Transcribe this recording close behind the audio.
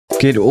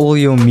Get all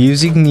your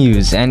music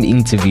news and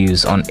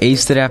interviews on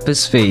Ace the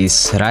Rapper's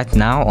Face right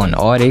now on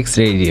RX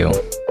Radio.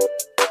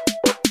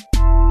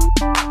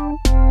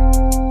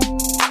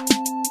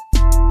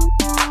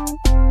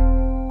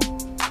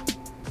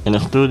 In the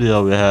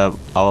studio, we have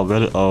our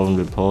very own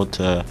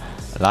reporter,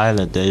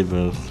 Lilah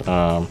Davis,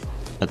 a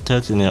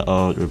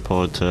 13-year-old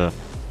reporter.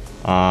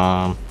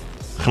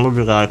 Some of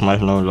you guys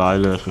might know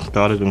Lilah. She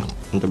started in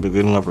the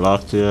beginning of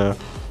last year.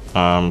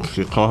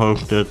 She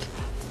co-hosted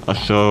a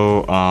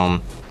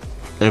show,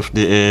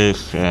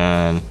 FDAs,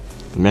 and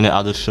many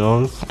other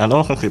shows. And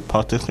also she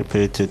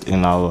participated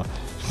in our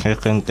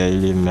second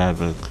Daily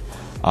Maverick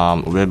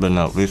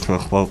webinar, which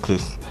was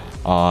focused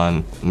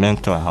on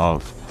mental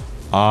health.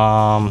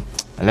 And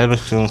ever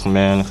since,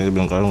 man, she's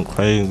been going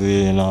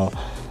crazy,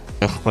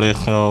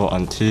 espresso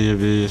on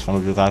TV. Some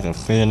of you guys have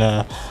seen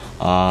her.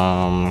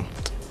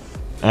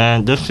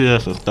 And this year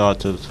she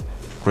started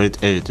grade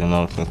 8,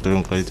 she's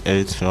doing grade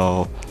 8.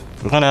 So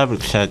we're gonna have a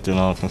chat,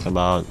 just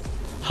about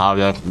how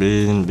that's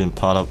been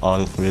part of all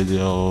this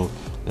video,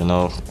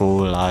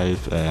 school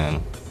life,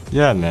 and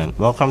yeah, man.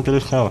 Welcome to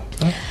the show.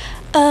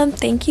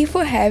 Thank you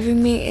for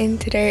having me in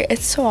today.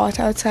 It's so hot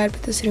outside,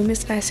 but this room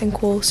is nice and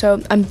cool,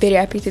 so I'm very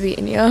happy to be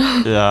in here.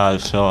 Yeah,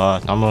 so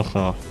I'm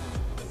also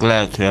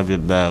glad to have you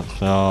back.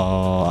 So,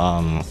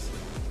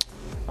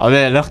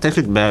 okay, let's take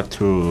it back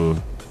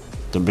to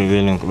the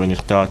beginning when you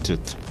started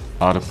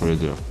out of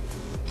radio.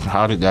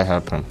 How did that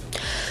happen?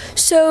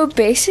 So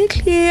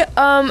basically,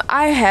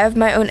 I have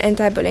my own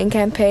anti-bullying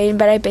campaign,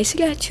 but I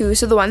basically had two.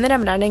 So the one that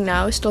I'm running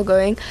now is still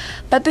going.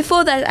 But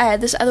before that, I had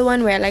this other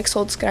one where I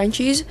sold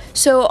scrunchies.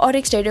 So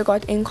RX Radio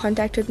got in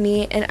contact with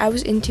me, and I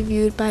was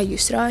interviewed by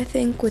Yusra, I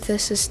think, with her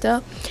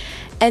sister.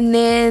 And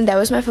then that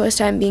was my first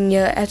time being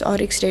here at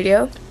RX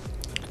Radio.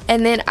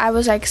 And then I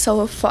was I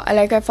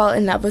fell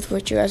in love with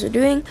what you guys were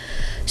doing.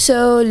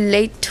 So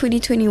late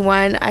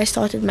 2021, I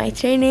started my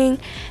training,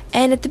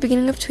 and at the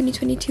beginning of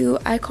 2022,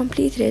 I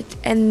completed it.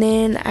 And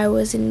then I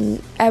was a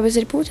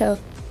reporter.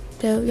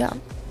 So yeah.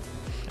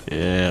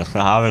 Yeah. So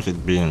how has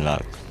it been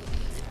like?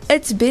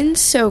 It's been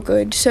so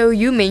good. So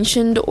you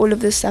mentioned all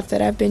of the stuff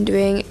that I've been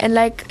doing, and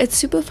it's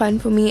super fun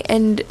for me,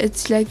 and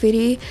it's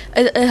it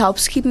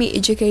helps keep me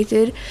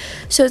educated.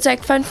 So it's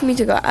fun for me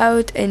to go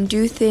out and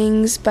do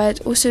things, but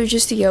also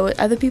just to hear what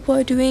other people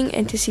are doing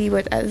and to see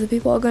what other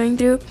people are going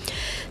through.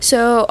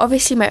 So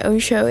obviously my own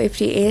show,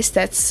 FDS,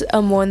 that's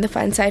more on the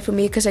fun side for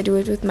me because I do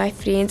it with my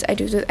friends. I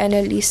do it with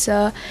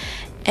Annalisa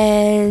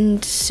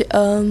and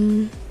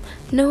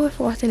no, I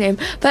forgot her name,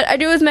 but I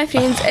do it with my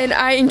friends and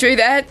I enjoy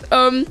that.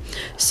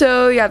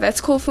 So yeah, that's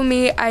cool for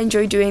me. I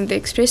enjoy doing the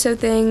espresso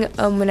thing.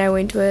 When I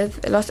went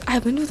with I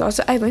went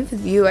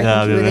with you. I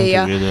think you were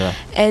there, yeah.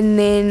 And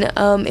then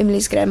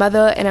Emily's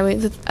grandmother, and I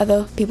went with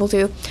other people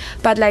too.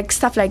 But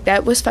stuff like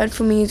that was fun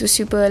for me. It was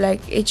super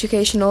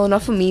educational,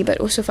 not for me, but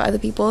also for other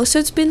people. So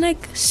it's been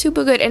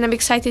super good, and I'm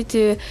excited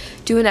to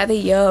do another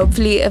year,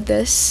 hopefully, of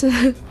this.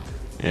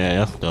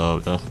 Yeah, that's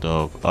dope. That's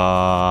dope.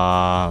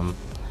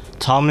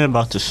 Tell me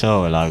about the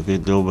show, you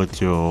do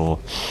with your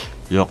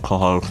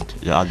co-host,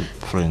 your other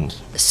friends.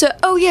 So,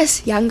 oh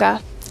yes,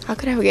 Yanga. How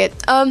could I forget?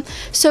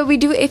 So we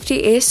do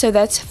FDS, so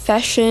that's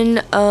fashion,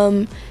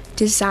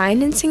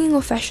 design and singing,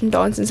 or fashion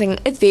dance and singing.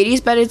 It varies,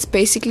 but it's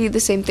basically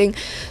the same thing.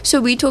 So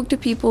we talk to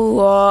people who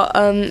are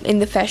in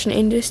the fashion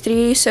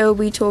industry. So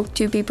we talk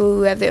to people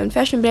who have their own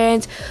fashion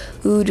brands,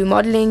 who do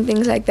modeling,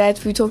 things like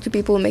that. We talk to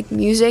people who make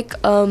music.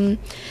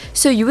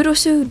 So you would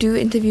also do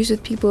interviews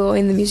with people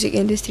in the music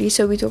industry.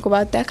 So we talk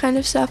about that kind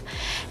of stuff.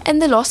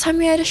 And the last time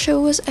we had a show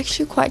was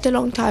actually quite a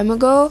long time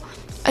ago.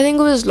 I think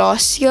it was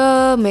last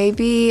year,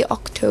 maybe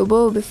October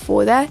or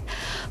before that.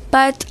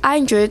 But I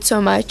enjoy it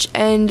so much,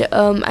 and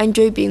I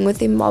enjoy being with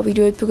them while we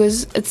do it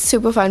because it's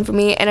super fun for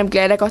me, and I'm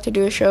glad I got to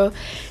do a show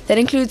that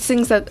includes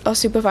things that are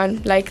super fun,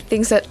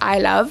 things that I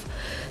love.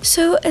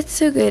 So it's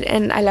so good,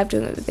 and I love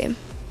doing it with them.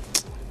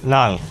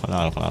 Nice.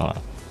 So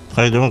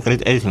you're doing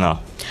grade 8 now?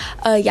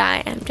 Yeah,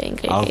 I am doing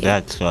grade 8. How's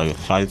that? So you're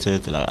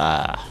excited?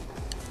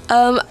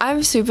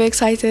 I'm super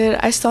excited.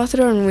 I started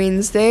on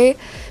Wednesday,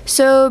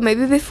 so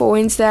maybe before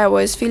Wednesday I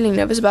was feeling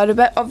nervous about it,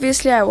 but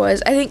obviously I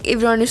was. I think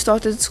everyone who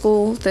started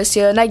school this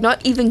year,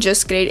 not even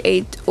just grade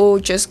 8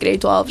 or just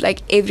grade 12,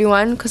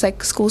 everyone, because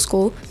school,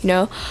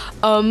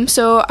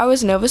 so I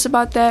was nervous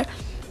about that.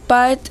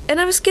 And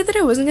I was scared that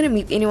I wasn't going to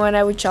meet anyone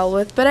I would gel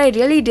with, but I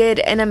really did,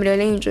 and I'm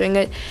really enjoying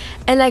it.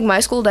 And my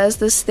school does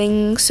this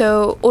thing,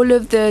 so all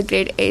of the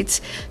grade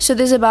 8s, so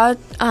there's about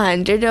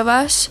 100 of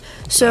us.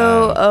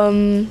 So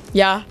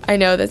yeah, I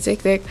know, that's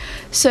hectic.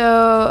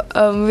 So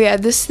we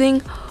had this thing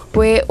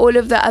where all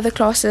of the other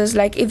classes,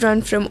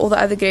 everyone from all the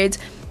other grades,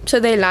 so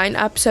they line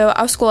up. So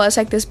our school has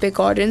this big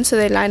garden, so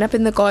they line up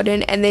in the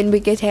garden, and then we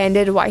get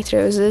handed white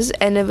roses,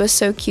 and it was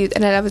so cute,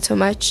 and I love it so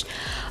much.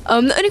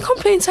 The only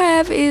complaints I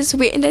have is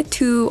we end at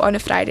 2 on a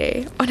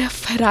Friday.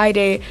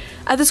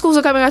 Other schools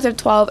are coming out at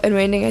 12 and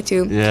we're ending at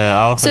 2. Yeah,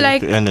 I also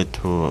end at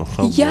 2.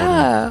 So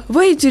yeah.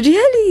 Wait,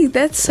 really?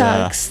 That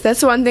sucks. Yeah.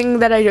 That's one thing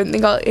that I don't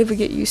think I'll ever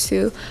get used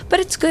to. But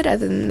it's good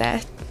other than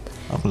that.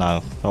 Oh,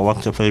 no. So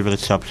what's your favorite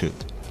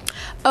subject?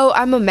 Oh,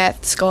 I'm a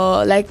maths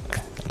girl. Like,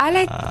 I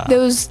like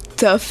those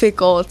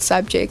difficult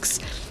subjects.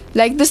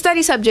 Like, the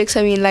study subjects,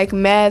 I mean, like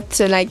maths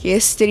and like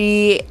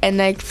history and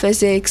like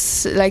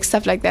physics, like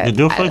stuff like that. You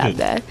do I physics? love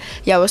that.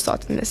 Yeah, we're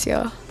starting this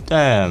year.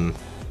 Damn.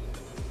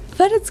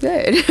 But it's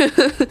good.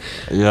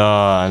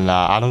 Yeah,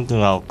 nah, I don't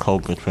think I'll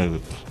cope with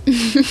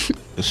physics.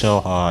 It's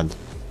so hard.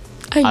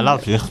 I know.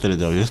 love history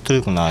though. History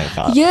is nice.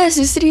 Yes,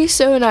 history is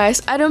so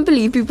nice. I don't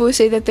believe people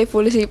say that they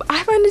fall asleep.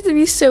 I find it to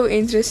be so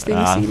interesting,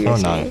 Yeah, so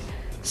seriously. nice.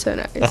 So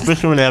nice.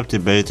 Especially when they have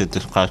debated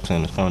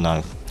discussion. It's so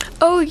nice.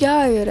 Oh,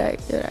 yeah, you're right.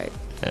 You're right.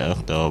 Yeah,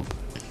 it's dope.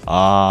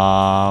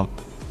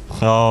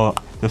 So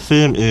the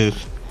theme is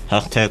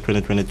hashtag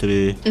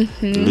 2023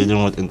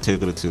 leading with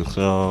integrity.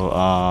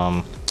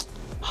 So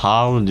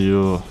how do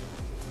you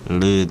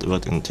lead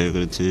with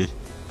integrity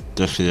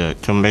this year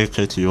to make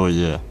it your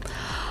year?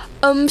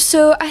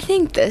 So I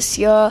think this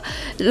year,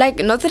 like,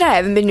 not that I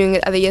haven't been doing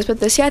it other years, but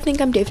this year I think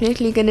I'm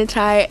definitely gonna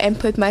try and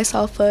put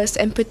myself first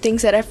and put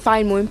things that I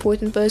find more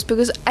important first,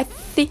 because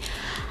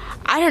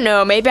I don't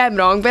know, maybe I'm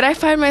wrong, but I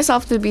find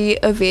myself to be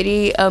a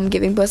very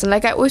giving person.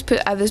 Like, I always put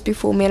others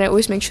before me, and I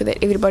always make sure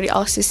that everybody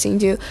else is seeing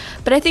too.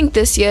 But I think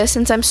this year,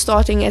 since I'm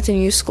starting at a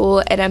new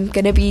school and I'm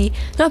gonna be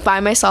not by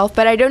myself,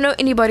 but I don't know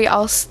anybody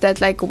else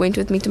that like went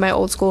with me to my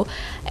old school,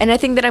 and I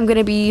think that I'm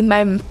gonna be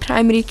my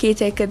primary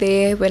caretaker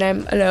there when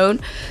I'm alone.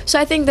 So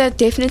I think that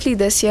definitely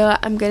this year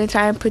I'm gonna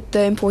try and put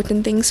the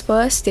important things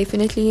first.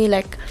 Definitely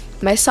like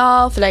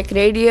myself, like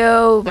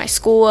radio, my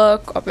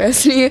schoolwork,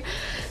 obviously.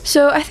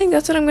 So I think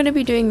that's what I'm going to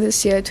be doing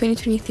this year.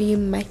 2023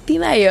 might be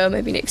my year,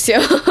 maybe next year.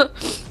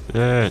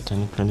 Yeah,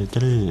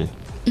 2023.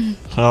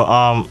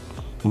 So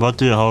what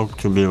do you hope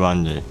to be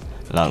one day?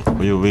 Like,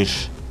 what you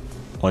wish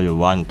or you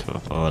want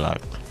to, or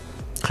like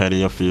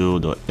career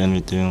field or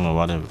anything or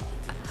whatever?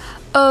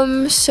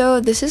 So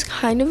this is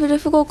kind of a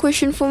difficult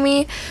question for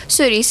me.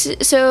 So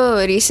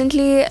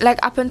recently, like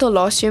up until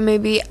last year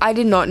maybe, I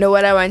did not know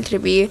what I wanted to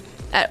be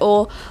at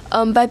all.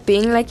 But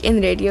being like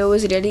in radio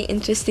was really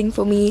interesting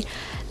for me.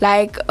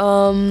 Like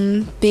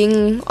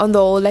being on the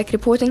whole like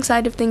reporting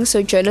side of things,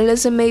 so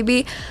journalism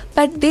maybe.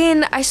 But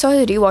then I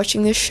started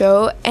rewatching the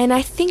show, and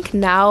I think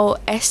now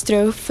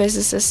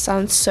astrophysicist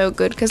sounds so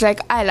good, because like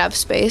I love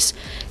space.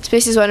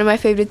 Space is one of my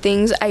favorite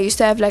things. I used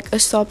to have like a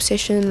star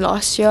obsession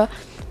last year,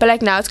 but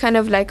like now it's kind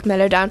of like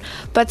mellowed down,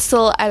 but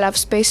still I love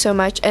space so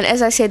much. And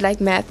as I said,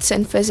 like maths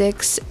and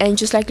physics and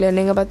just like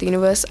learning about the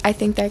universe, I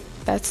think that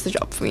that's the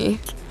job for me.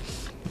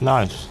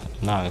 Nice,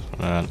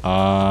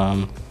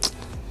 man.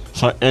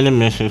 So any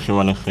message you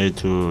want to say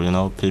to, you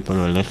know, people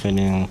who are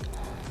listening,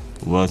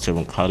 words of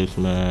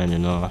encouragement, you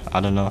know, I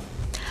don't know.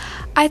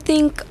 I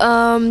think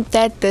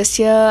that this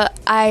year,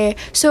 I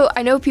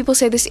know people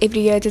say this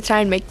every year to try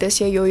and make this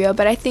year your year,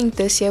 but I think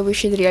this year we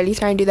should really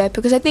try and do that,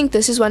 because I think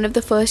this is one of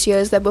the first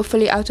years that we're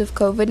fully out of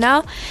COVID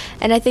now,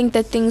 and I think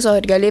that things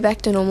are really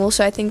back to normal.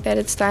 So I think that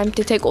it's time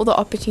to take all the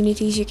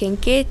opportunities you can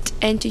get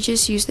and to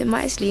just use them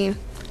wisely.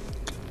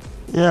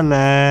 Yeah,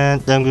 man.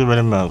 Thank you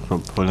very much for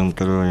pulling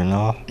through, you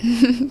know.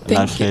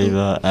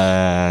 Lifesaver.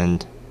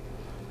 And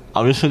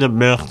I wish you the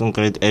best in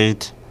grade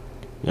 8,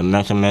 your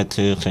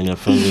mathematics and your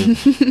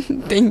physics.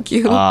 Thank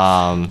you.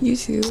 You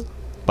too.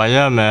 But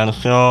yeah, man.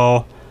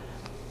 So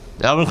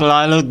that was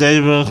Lilah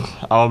Davis,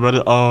 our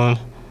very own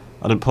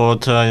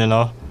reporter, you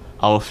know,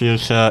 our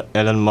future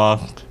Elon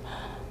Musk.